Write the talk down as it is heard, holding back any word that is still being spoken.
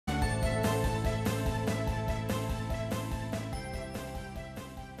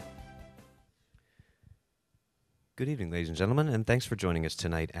Good evening, ladies and gentlemen, and thanks for joining us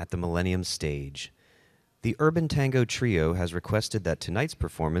tonight at the Millennium stage. The Urban Tango Trio has requested that tonight's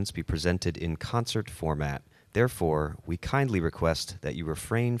performance be presented in concert format. Therefore, we kindly request that you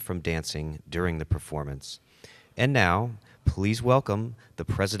refrain from dancing during the performance. And now, please welcome the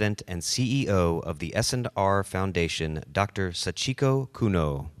President and CEO of the S&R Foundation, Dr. Sachiko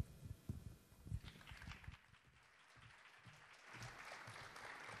Kuno.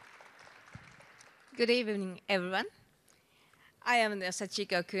 Good evening, everyone. I am the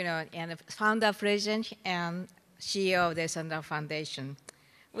Sachiko Kuno, and founder, president, and CEO of the S&R Foundation.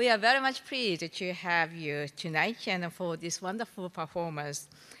 We are very much pleased to have you tonight and for this wonderful performance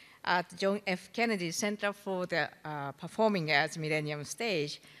at John F. Kennedy Center for the Performing Arts Millennium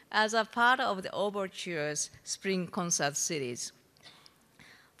stage as a part of the Overture's Spring Concert Series.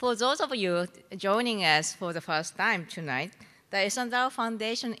 For those of you joining us for the first time tonight, the S&R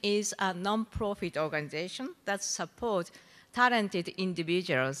Foundation is a non-profit organization that supports talented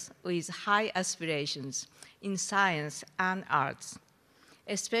individuals with high aspirations in science and arts,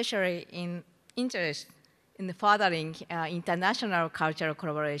 especially in interest in furthering international cultural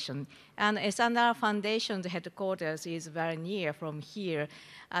collaboration. And S&R Foundation's headquarters is very near from here.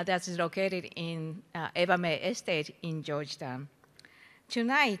 That's located in Ebame Estate in Georgetown.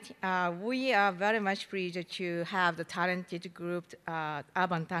 Tonight, we are very much pleased to have the talented group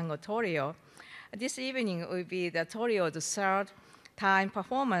Urban Tango Trio. This evening will be the Trio's third time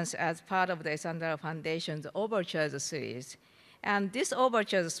performance as part of the S&R Foundation's Overtures series. And this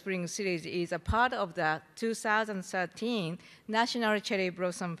Overtures Spring series is a part of the 2013 National Cherry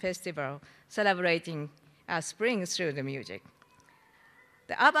Blossom Festival, celebrating spring through the music.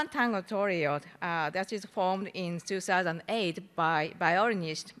 The Urban Tango Trio that is formed in 2008 by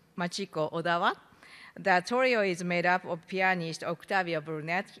violinist Machiko Ozawa. The trio is made up of pianist Octavio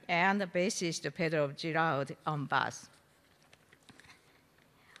Brunetti and bassist Pedro Giraudo on bass.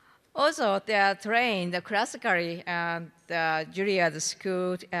 Also, they are trained classically at the Juilliard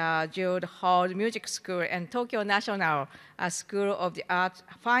School, Jude Hall Music School, and Tokyo National School of the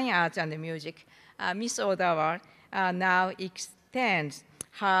Fine Arts and Music. Miss Ozawa now extends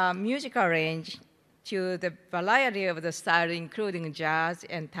her musical range to the variety of the style, including jazz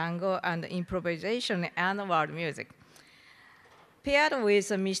and tango and improvisation and world music. Paired with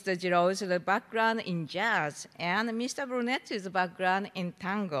Mr. Giraudo's background in jazz and Mr. Brunetti's background in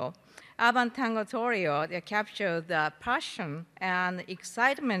tango, Urban Tango Trio captured the passion and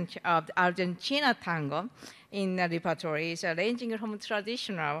excitement of the Argentine tango in the repertories, ranging from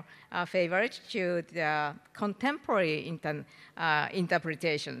traditional favorites to the contemporary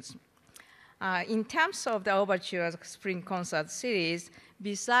interpretations. In terms of the Overture Spring Concert Series,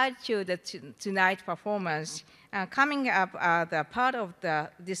 besides the tonight performance, coming up the part of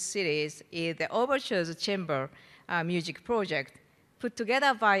this series is the Overture's Chamber Music Project, put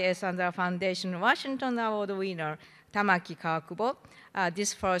together by S&R Foundation Washington Award winner Tamaki Kawakubo.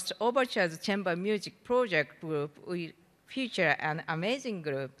 This first Overture's Chamber Music Project group will feature an amazing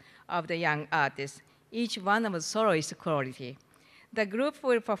group of the young artists, each one of soloist quality. The group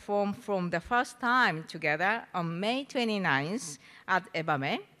will perform from the first time together on May 29th at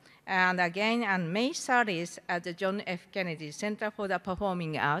Ebame, and again on May 30th at the John F. Kennedy Center for the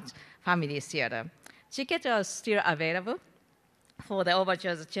Performing Arts Family Theater. Tickets are still available for the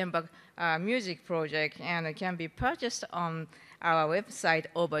Overture's Chamber Music Project and can be purchased on our website,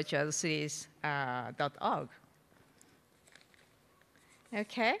 overtureseries.org.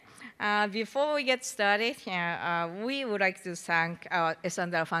 Okay, before we get started, we would like to thank our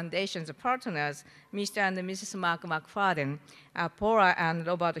S&R Foundation's partners, Mr. and Mrs. Mark McFarden, Paula and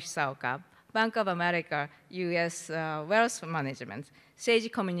Robert Hisaoka, Bank of America, U.S. Wealth Management,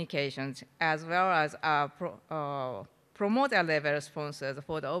 Sage Communications, as well as our promoter-level sponsors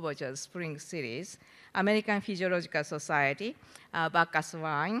for the Overture Spring Series, American Physiological Society, Bacchus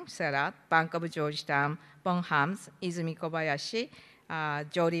Wine, Cellar, Bank of Georgetown, Bonhams, Izumi Kobayashi,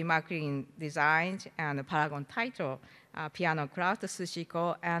 Jody McLean Designs, and Paragon Title, Piano Craft,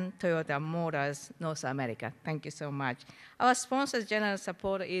 Sushiko, and Toyota Motors North America. Thank you so much. Our sponsor's general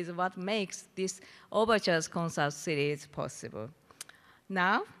support is what makes this Overture's Concert Series possible.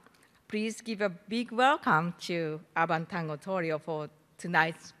 Now, please give a big welcome to Urban Tango Trio for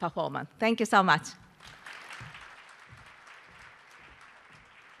tonight's performance. Thank you so much.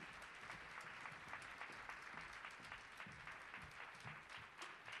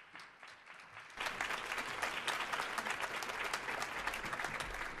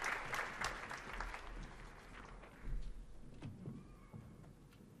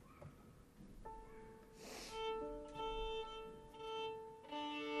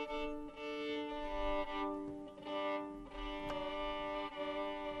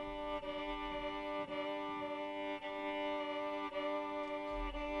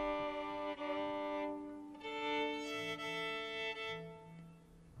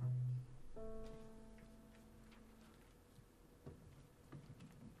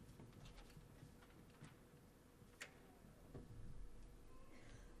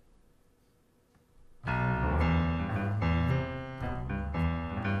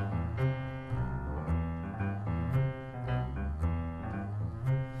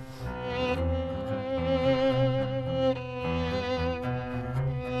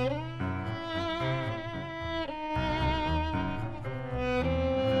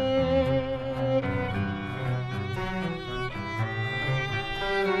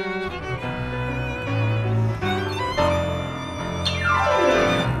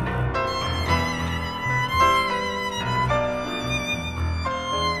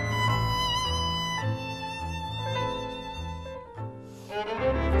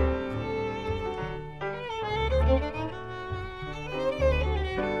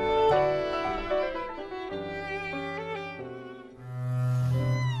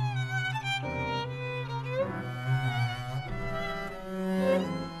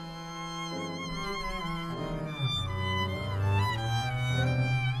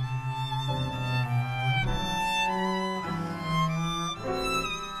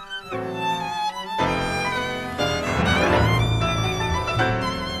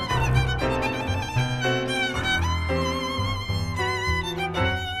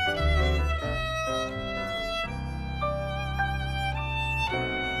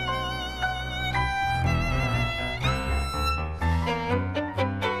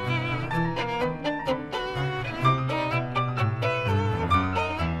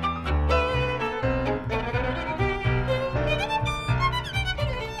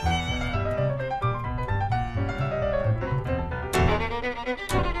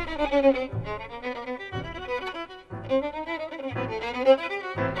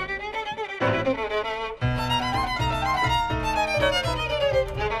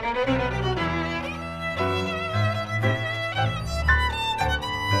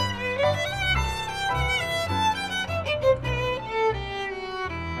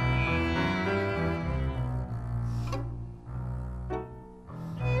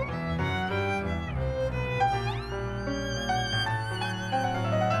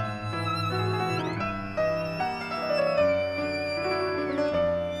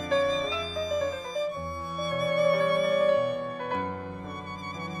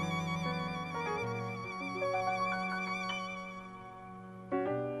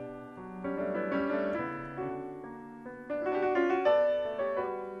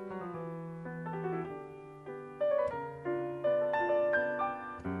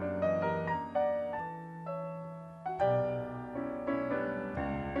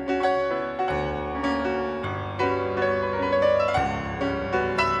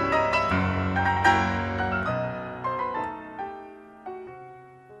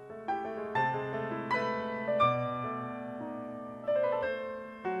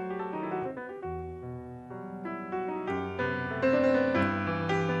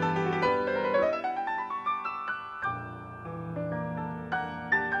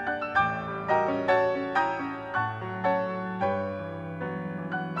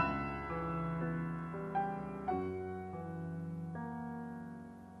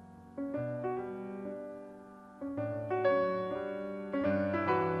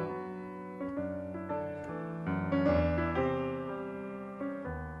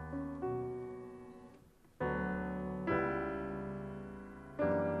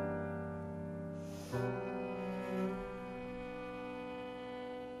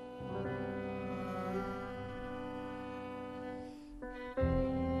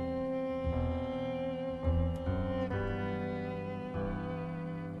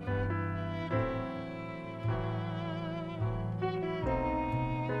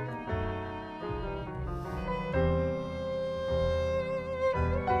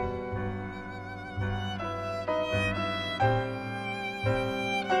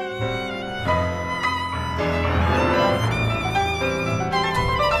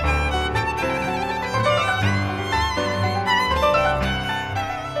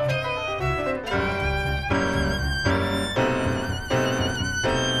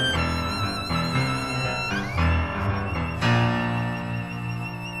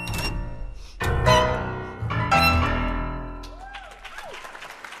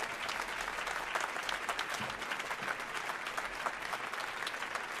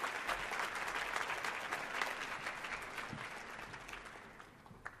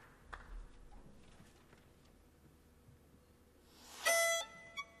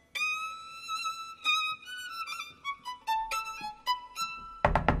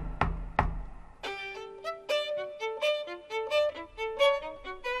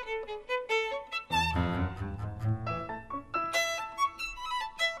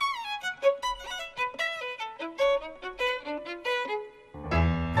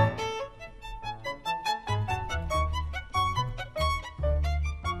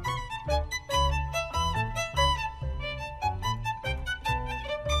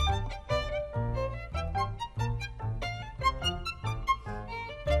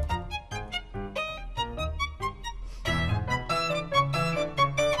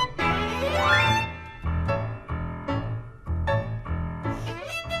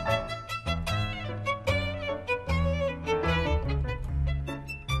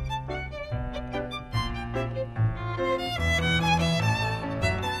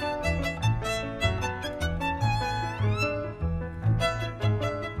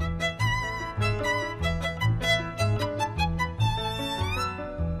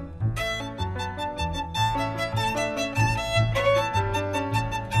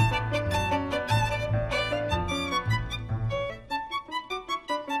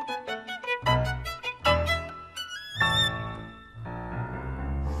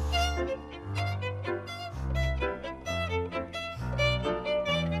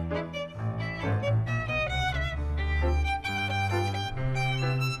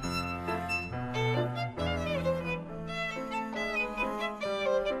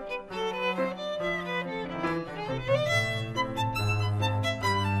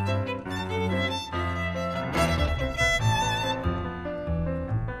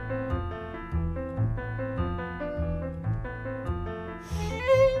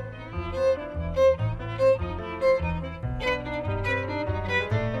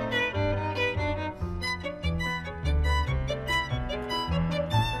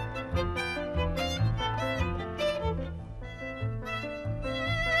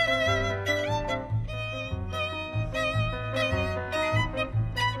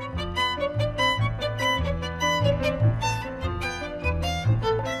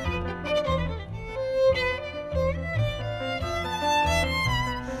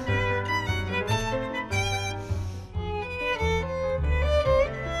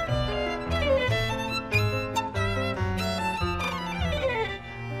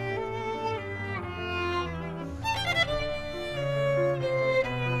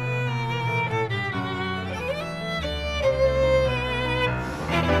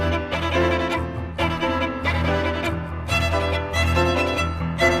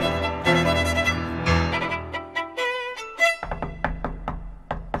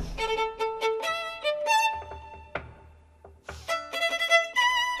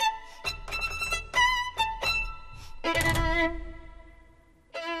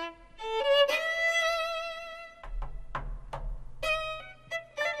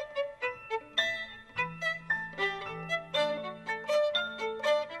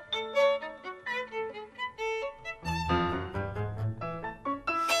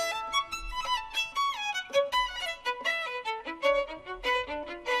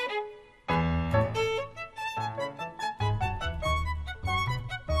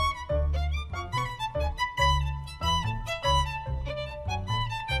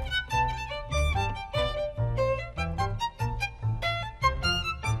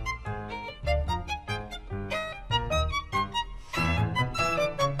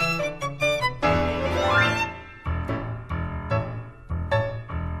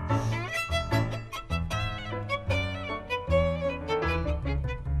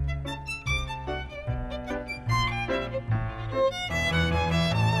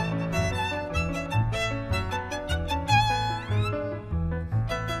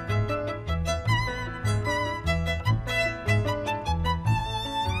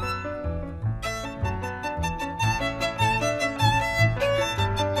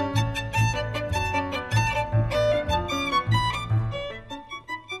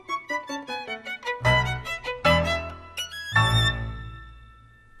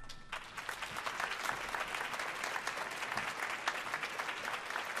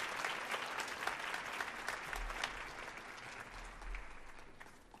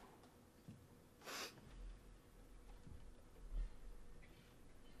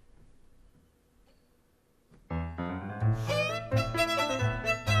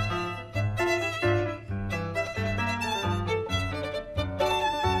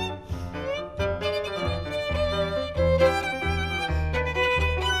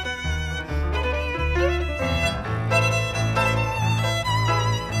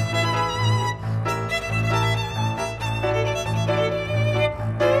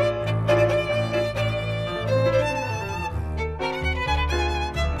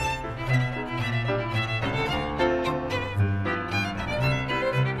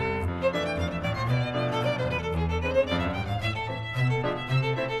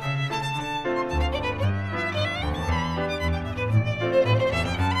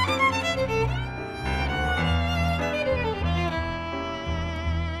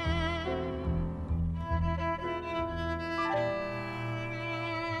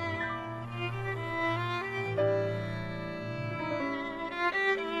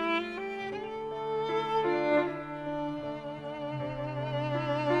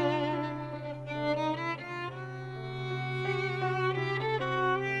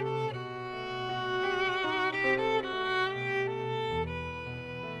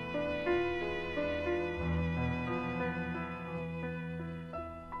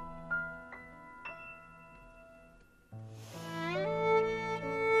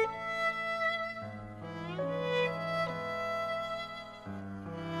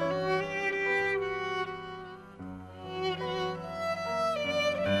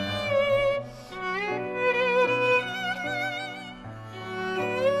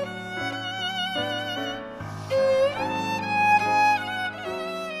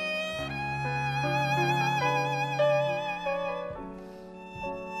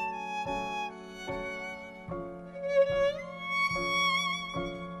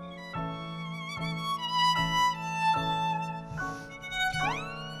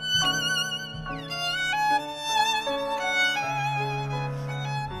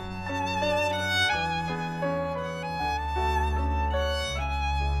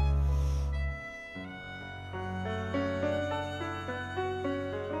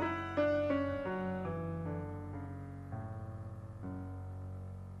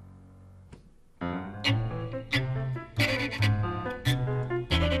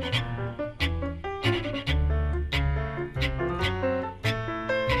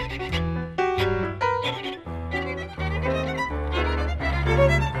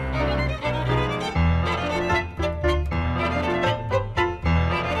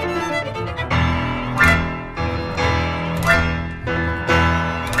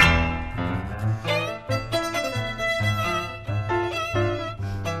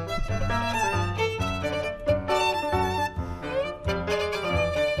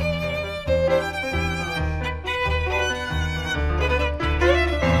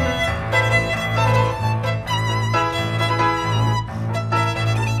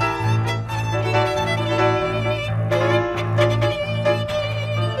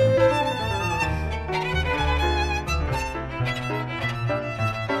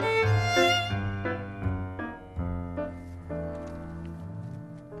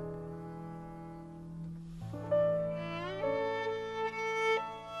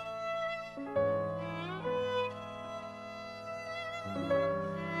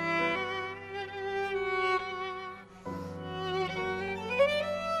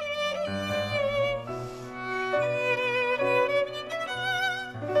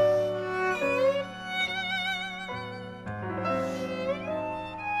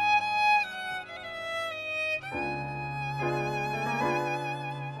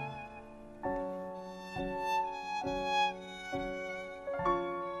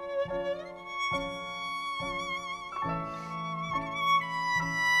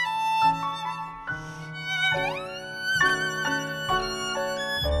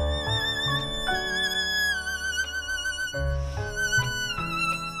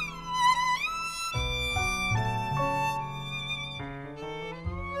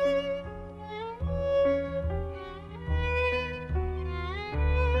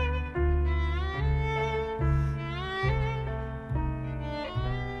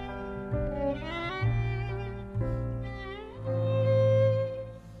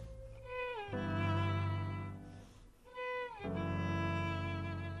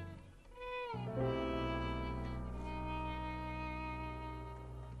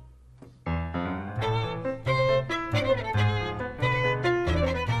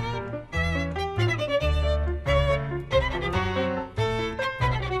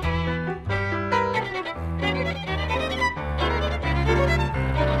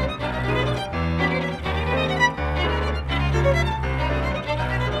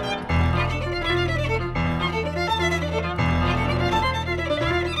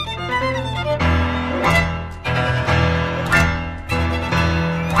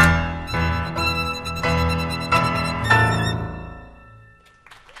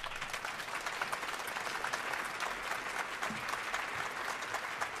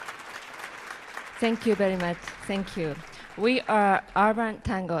 Thank you very much. Thank you. We are Urban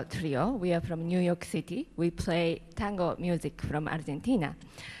Tango Trio. We are from New York City. We play tango music from Argentina.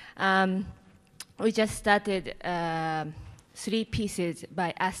 We just started 3 pieces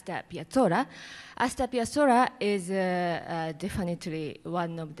by Astor Piazzolla. Astor Piazzolla is definitely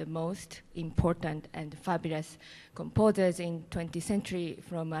one of the most important and fabulous composers in 20th century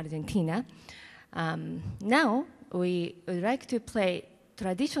from Argentina. Now we would like to play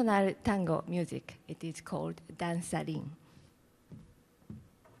traditional tango music. It is called danzarin.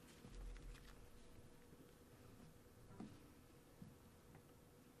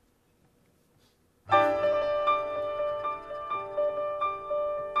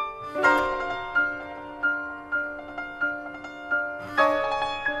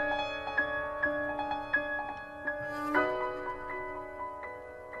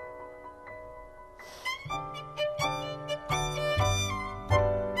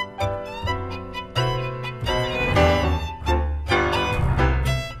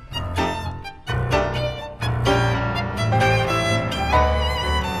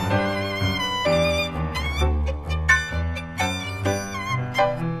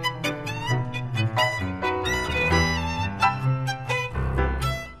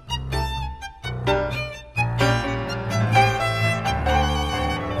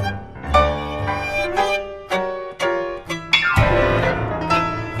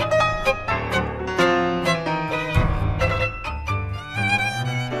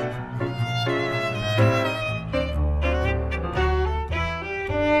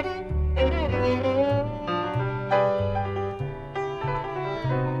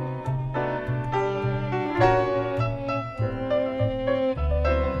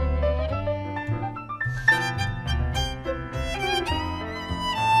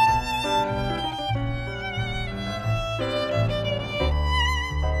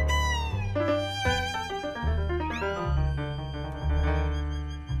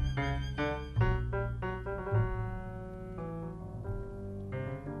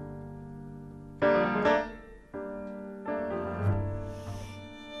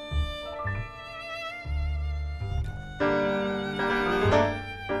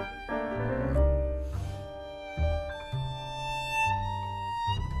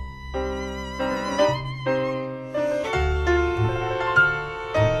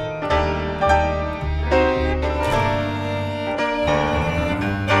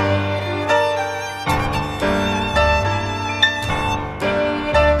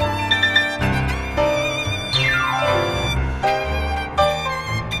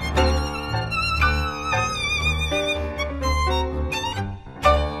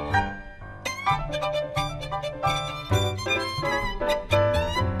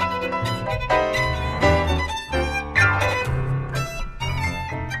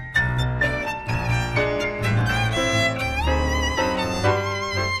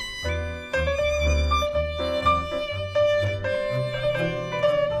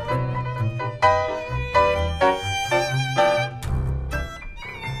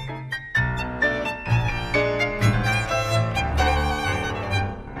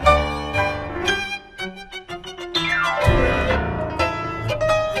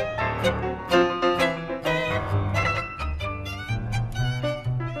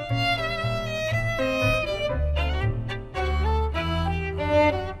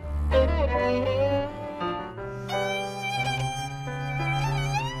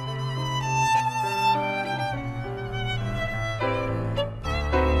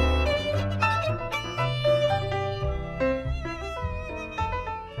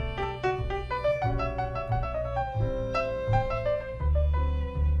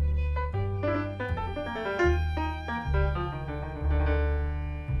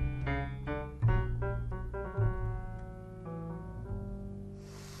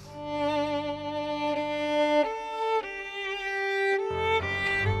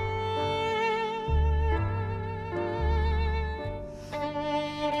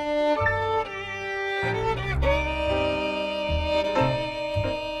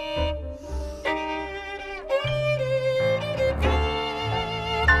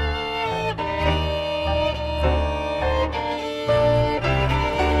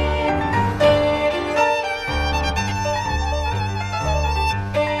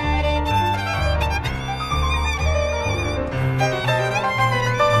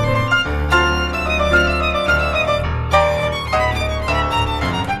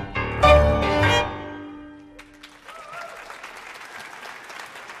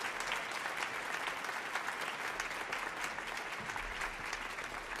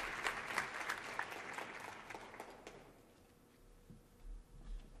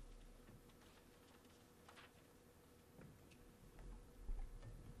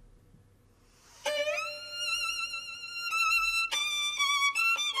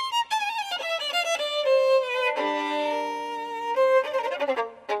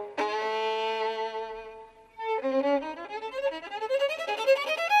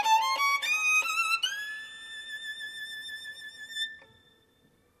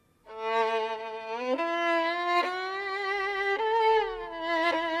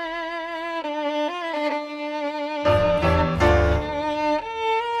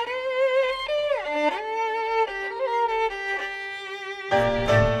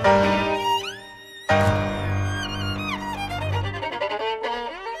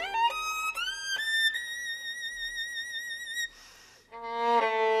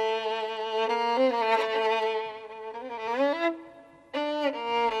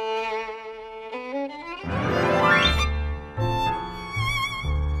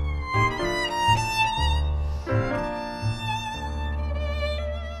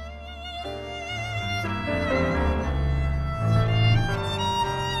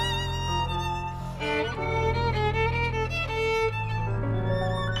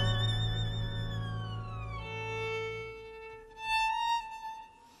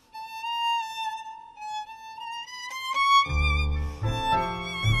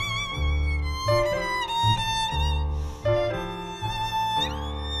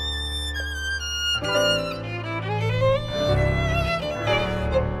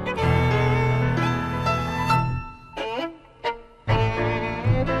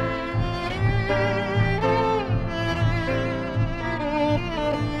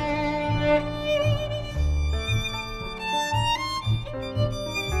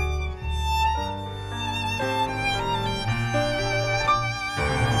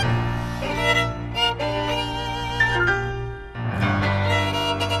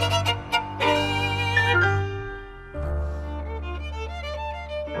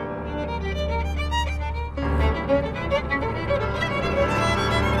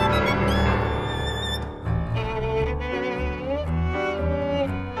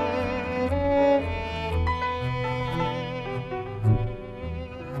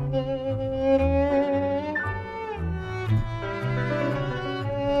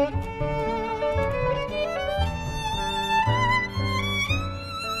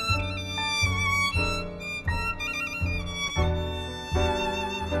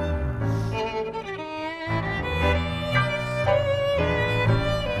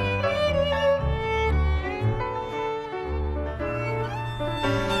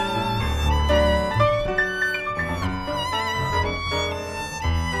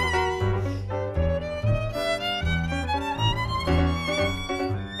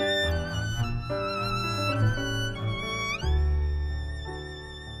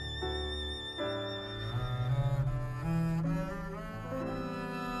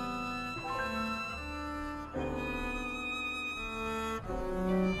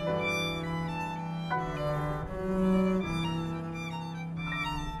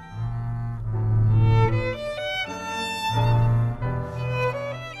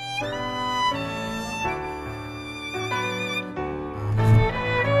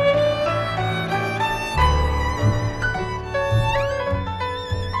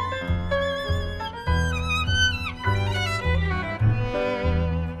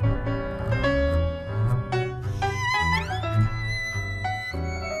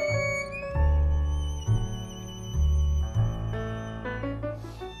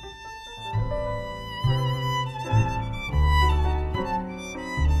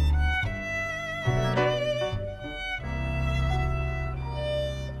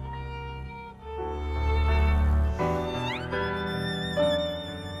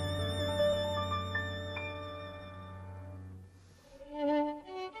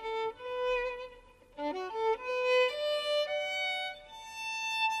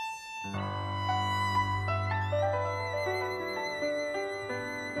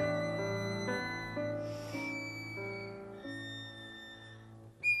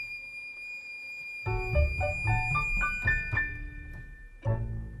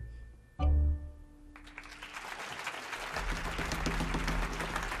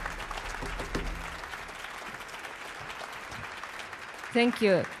 Thank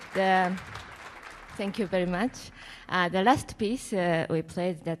you. Thank you very much. The last piece we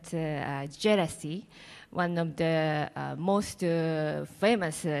played, that's Jealousy, one of the most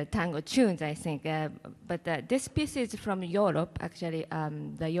famous tango tunes, I think. But this piece is from Europe, actually.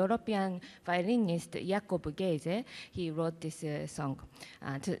 The European violinist Jakob Geise, he wrote this song.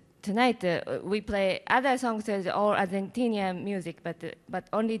 Tonight we play other songs as all Argentinian music, but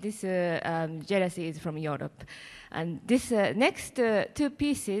only this Jealousy is from Europe. And this next two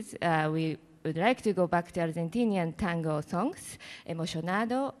pieces, we would like to go back to Argentinian tango songs,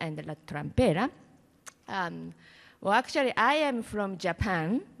 Emocionado and La Trampera. Well, actually, I am from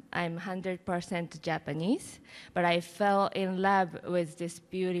Japan. I'm 100% Japanese, but I fell in love with this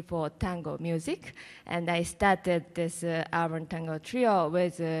beautiful tango music, and I started this urban tango trio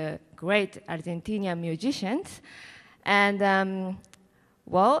with great Argentinian musicians. And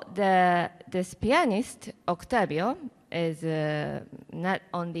well, this pianist, Octavio, is not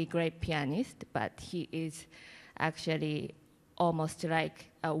only great pianist, but he is actually almost like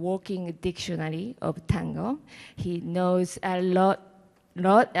a walking dictionary of tango. He knows a lot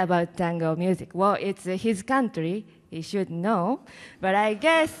about tango music. Well, it's his country, he should know, but I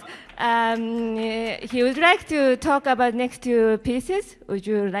guess he would like to talk about next two pieces. Would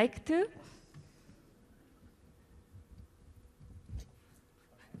you like to?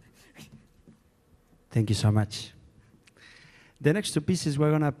 Thank you so much. The next two pieces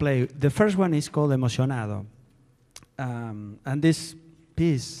we're going to play, the first one is called Emocionado. And this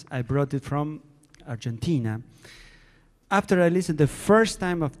piece, I brought it from Argentina. After I listened the first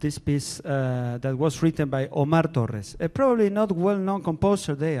time of this piece that was written by Omar Torres, a probably not well-known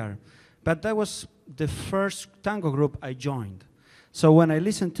composer there, but that was the first tango group I joined. So when I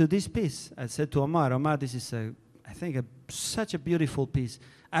listened to this piece, I said to Omar, Omar, this is, I think, such a beautiful piece.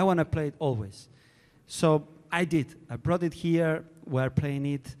 I want to play it always. So I did. I brought it here. We're playing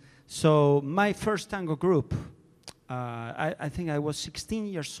it. So my first tango group, I think I was 16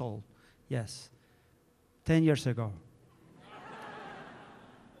 years old. Yes, 10 years ago.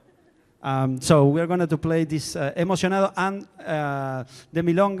 So we're going to play this Emocionado and the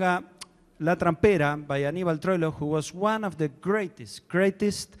Milonga La Trampera by Aníbal Troilo, who was one of the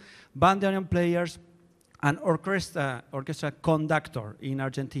greatest bandoneon players and orchestra conductor in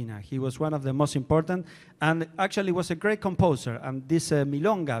Argentina. He was one of the most important and actually was a great composer. And this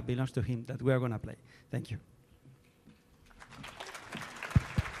Milonga belongs to him that we are going to play. Thank you.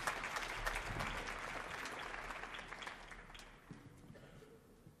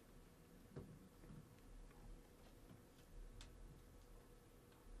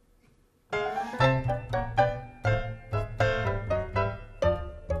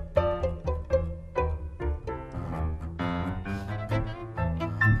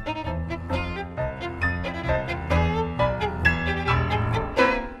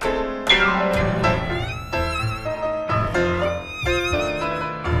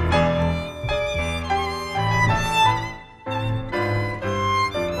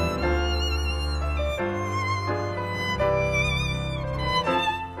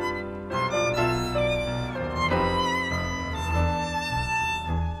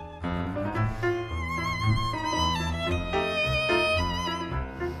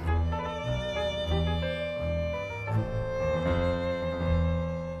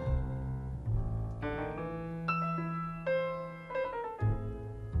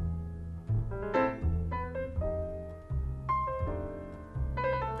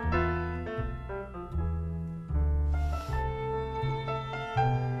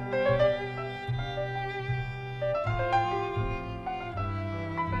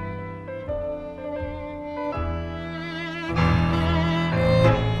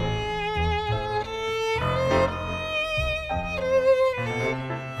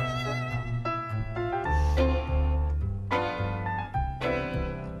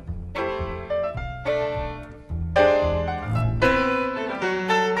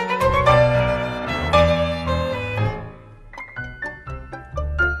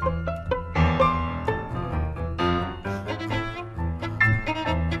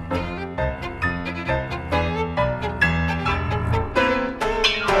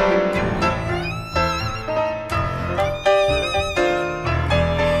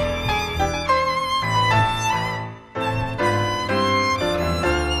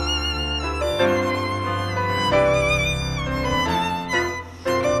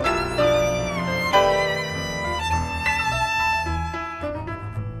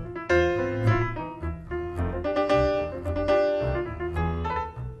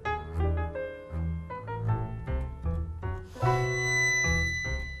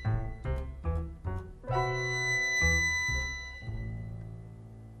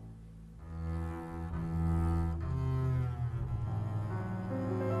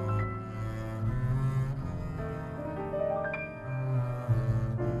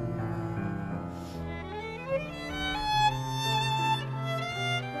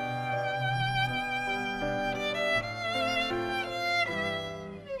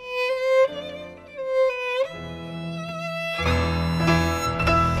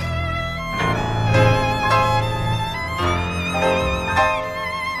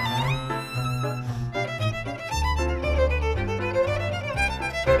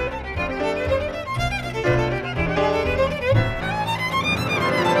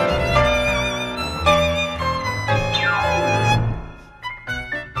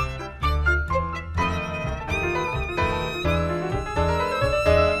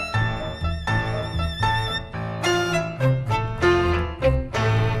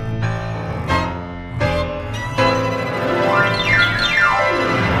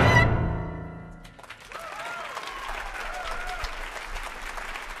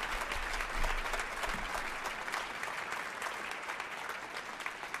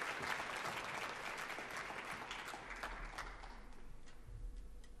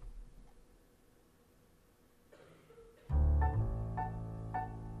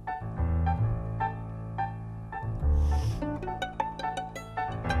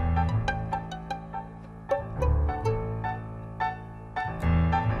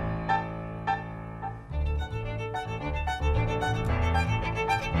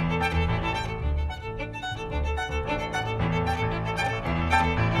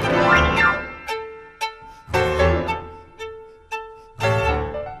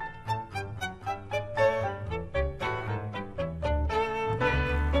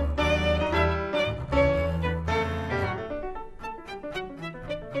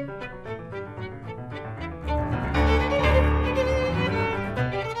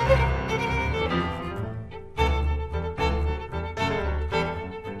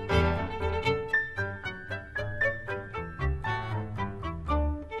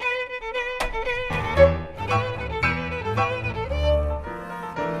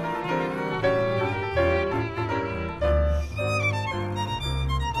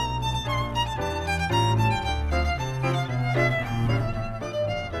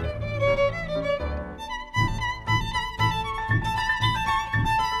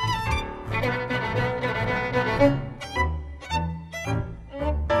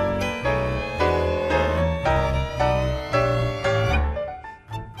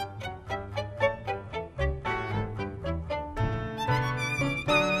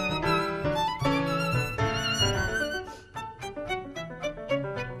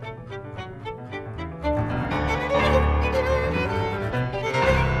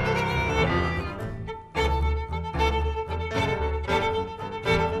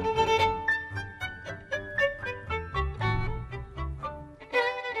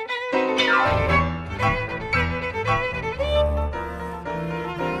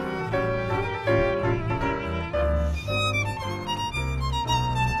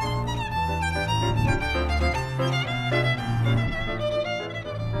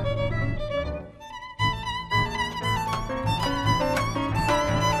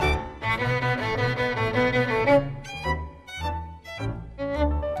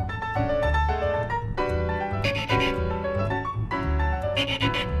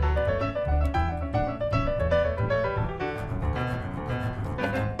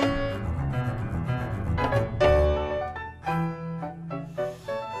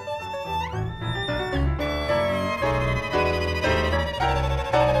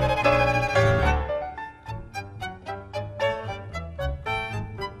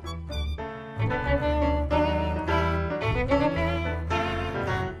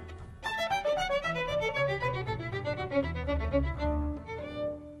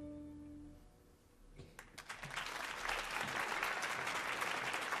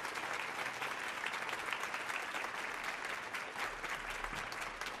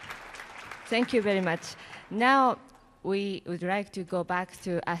 Thank you very much. Now we would like to go back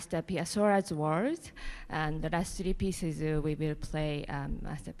to Astor Piazzolla's world, and the last three pieces we will play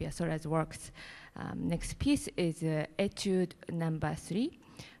Astor Piazzolla's works. Next piece is Etude number 3.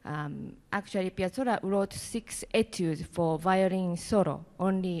 Actually, Piazzolla wrote 6 etudes for violin solo,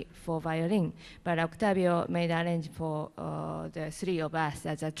 only for violin, but Octavio made arrange for the 3 of us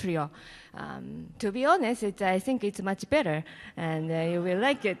as a trio. To be honest, I think it's much better, and you will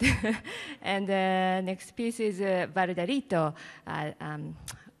like it. And next piece is Valderito,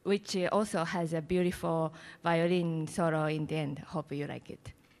 which also has a beautiful violin solo in the end. Hope you like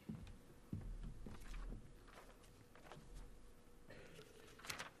it.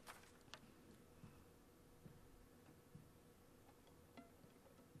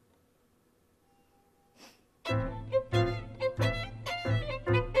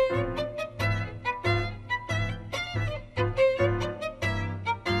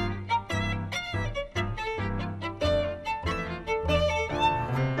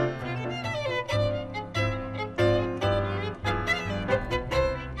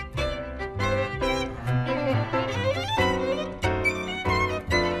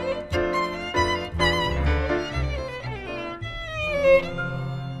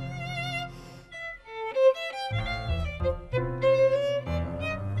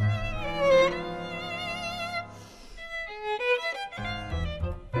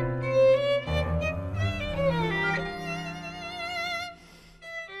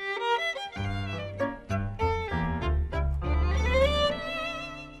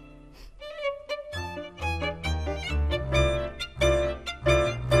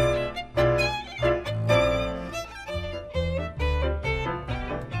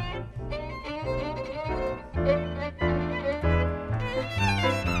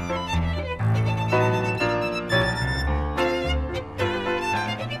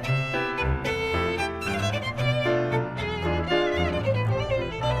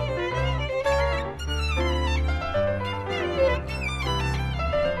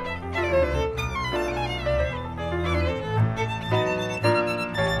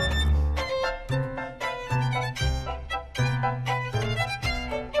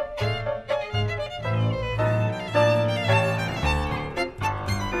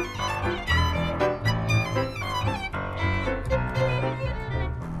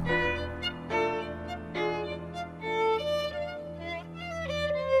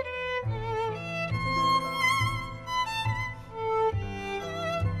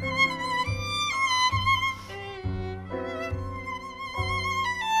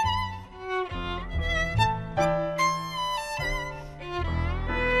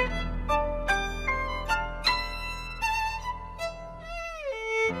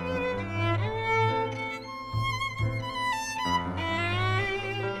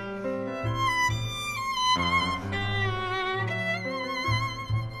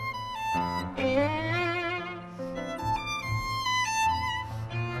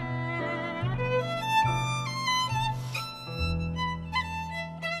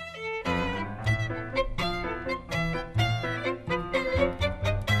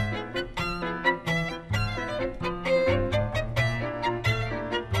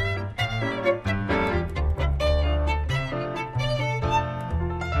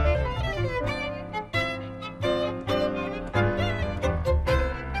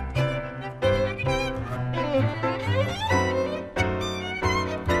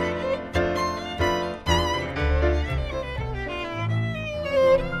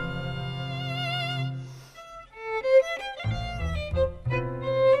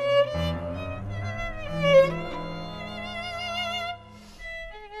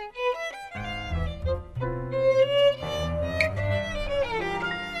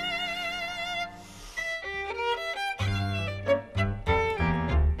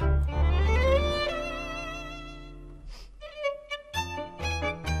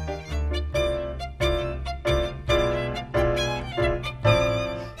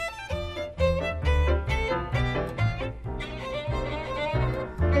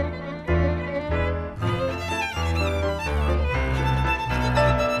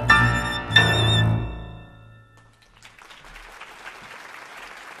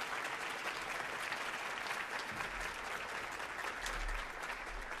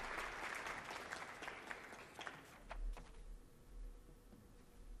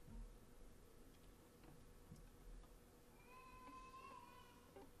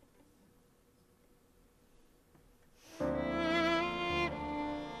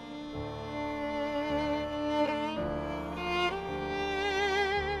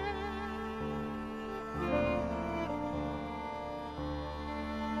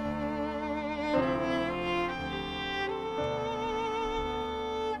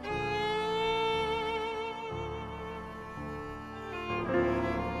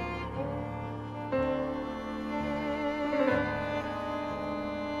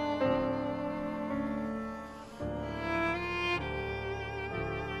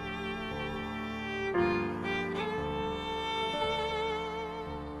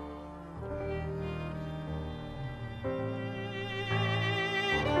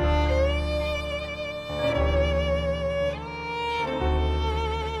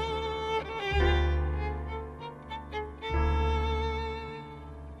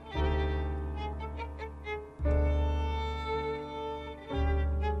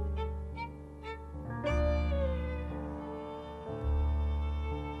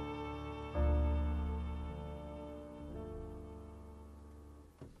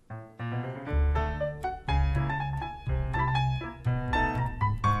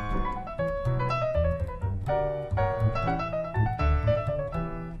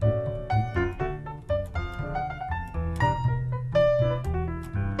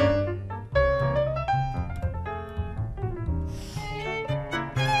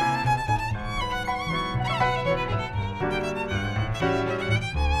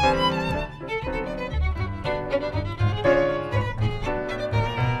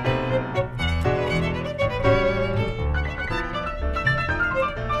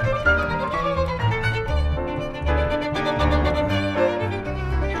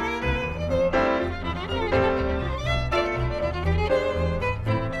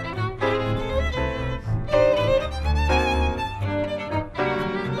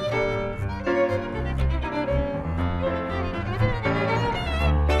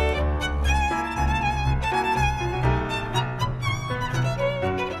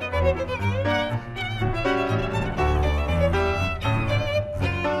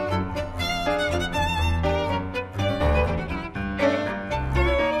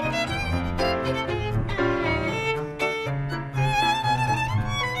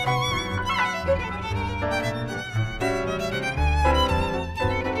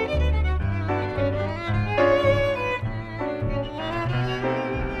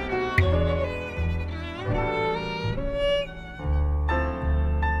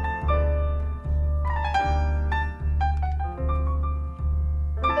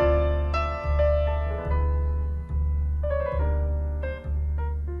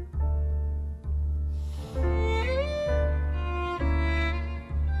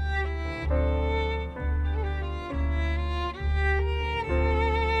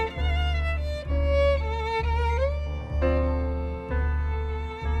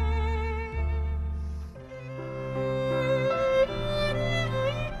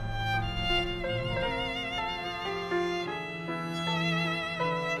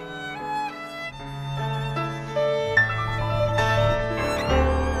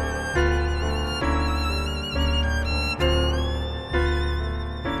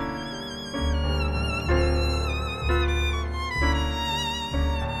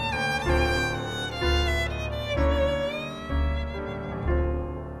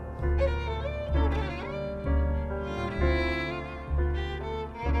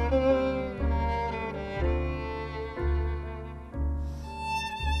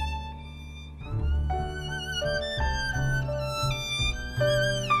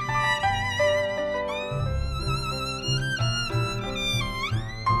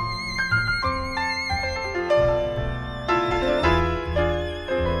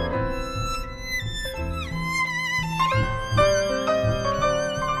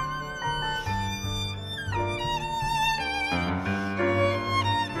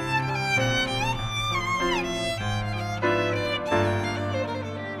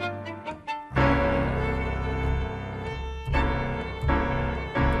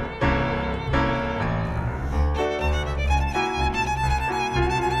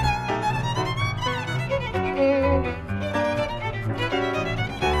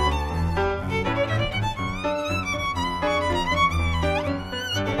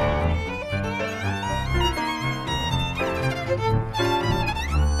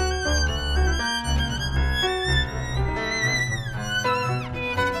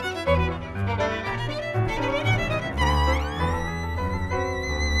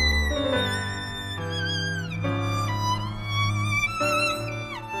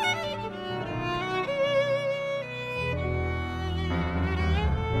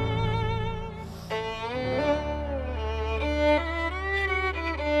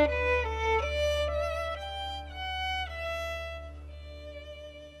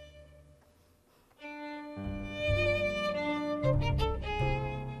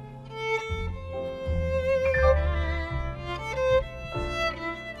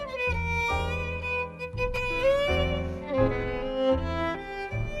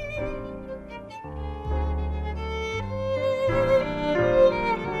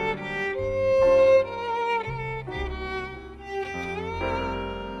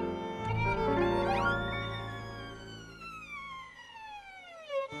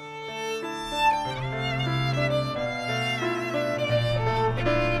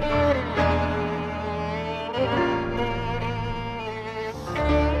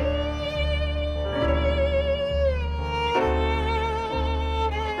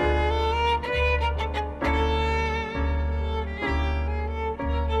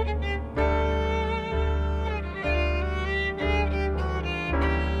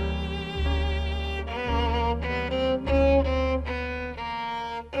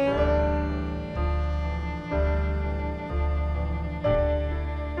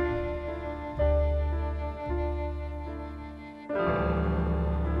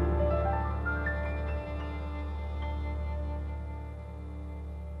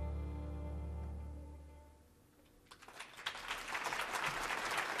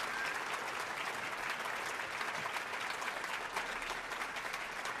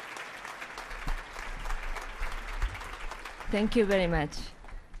 Thank you very much.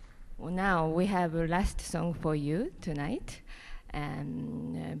 Well, now we have a last song for you tonight.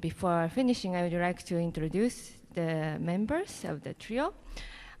 And before finishing, I would like to introduce the members of the trio.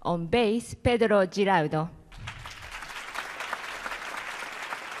 On bass, Pedro Giraudo.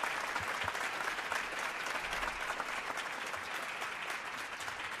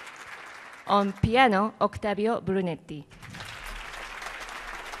 On piano, Octavio Brunetti.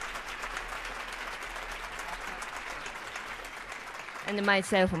 And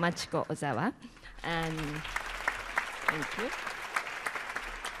myself, Machiko Ozawa. And thank you.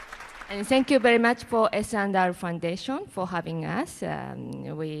 And thank you very much for S&R Foundation for having us.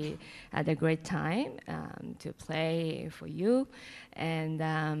 We had a great time to play for you. And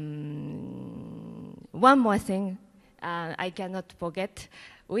one more thing I cannot forget.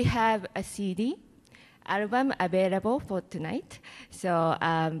 We have a CD album available for tonight. So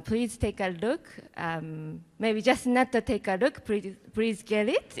please take a look. Maybe just not to take a look, please get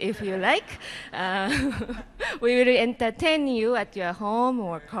it if you like. We will entertain you at your home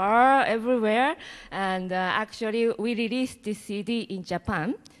or car, everywhere. And actually, we released this CD in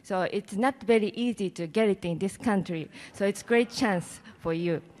Japan. So it's not very easy to get it in this country. So it's a great chance for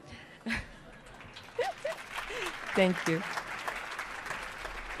you. Thank you.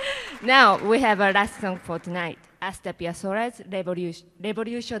 Now we have a last song for tonight. Astor Piazzolla's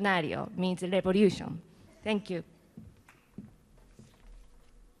Revolucionario means revolution. Thank you.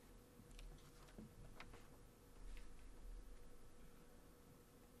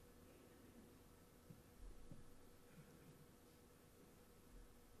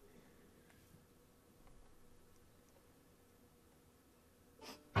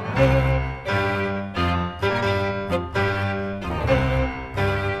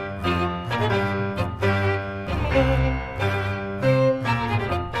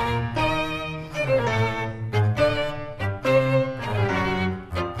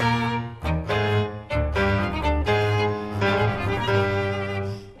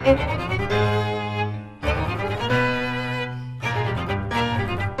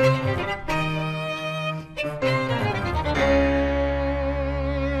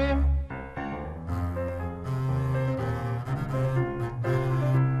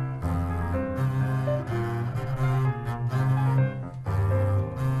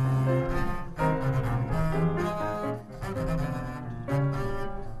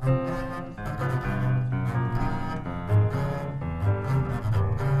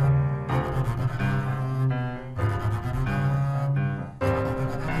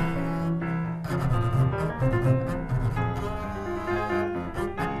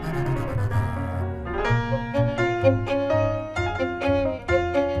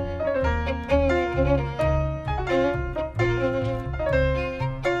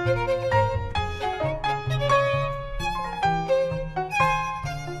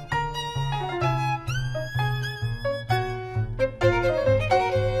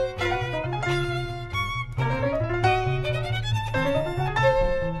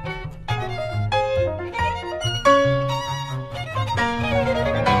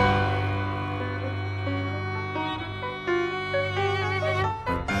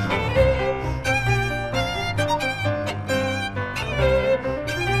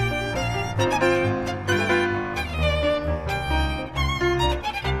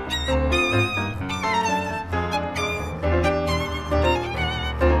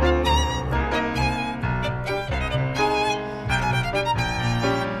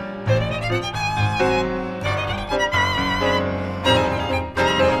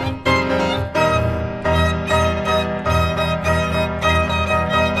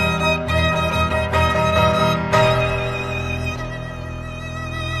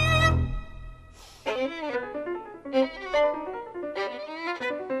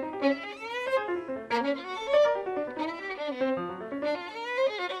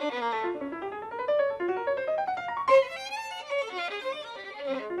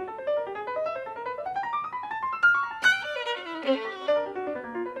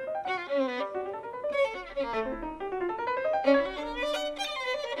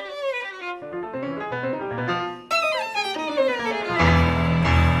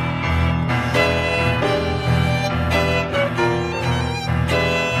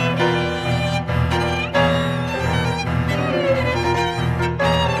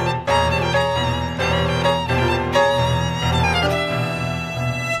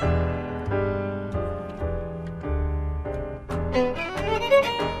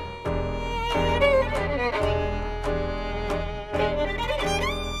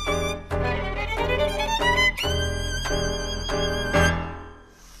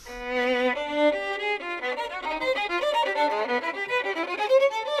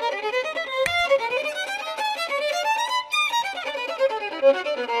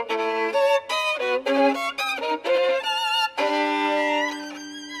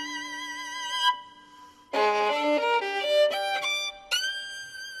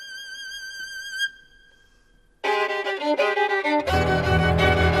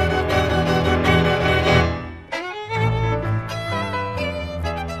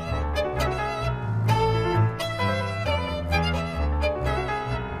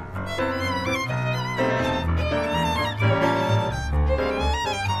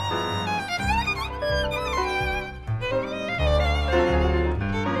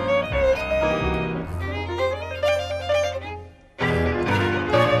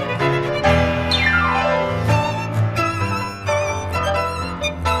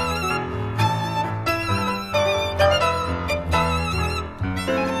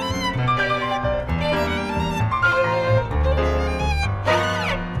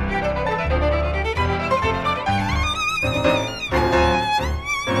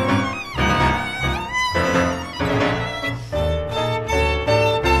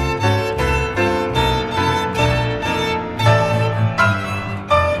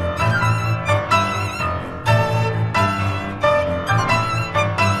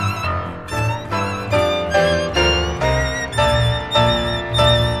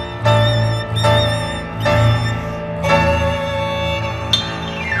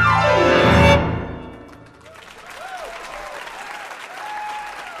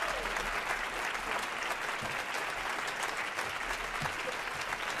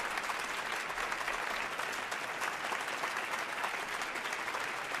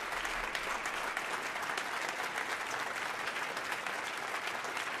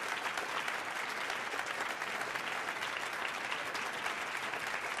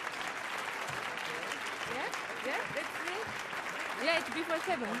 Yeah, it's before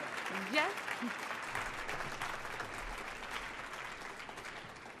 7. Yeah.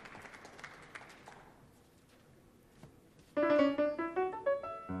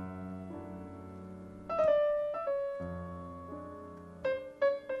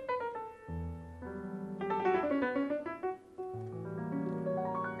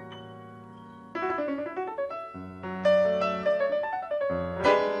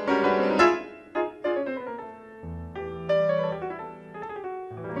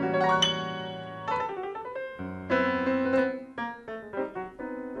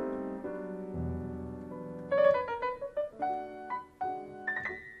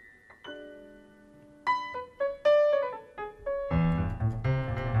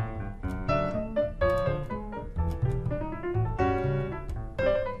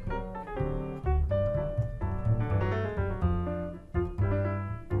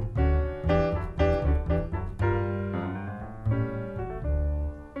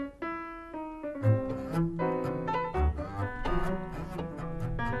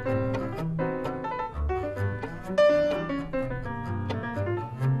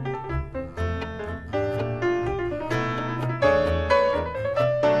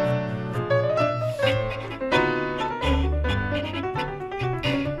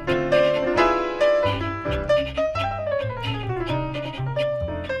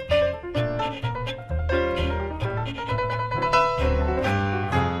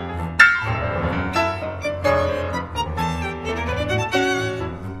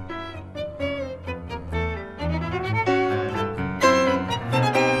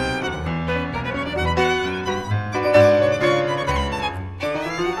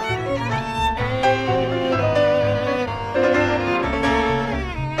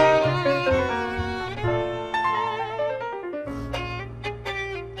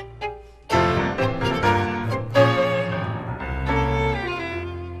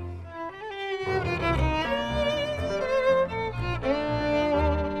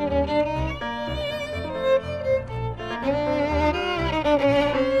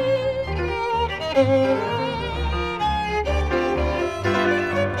 Thank you.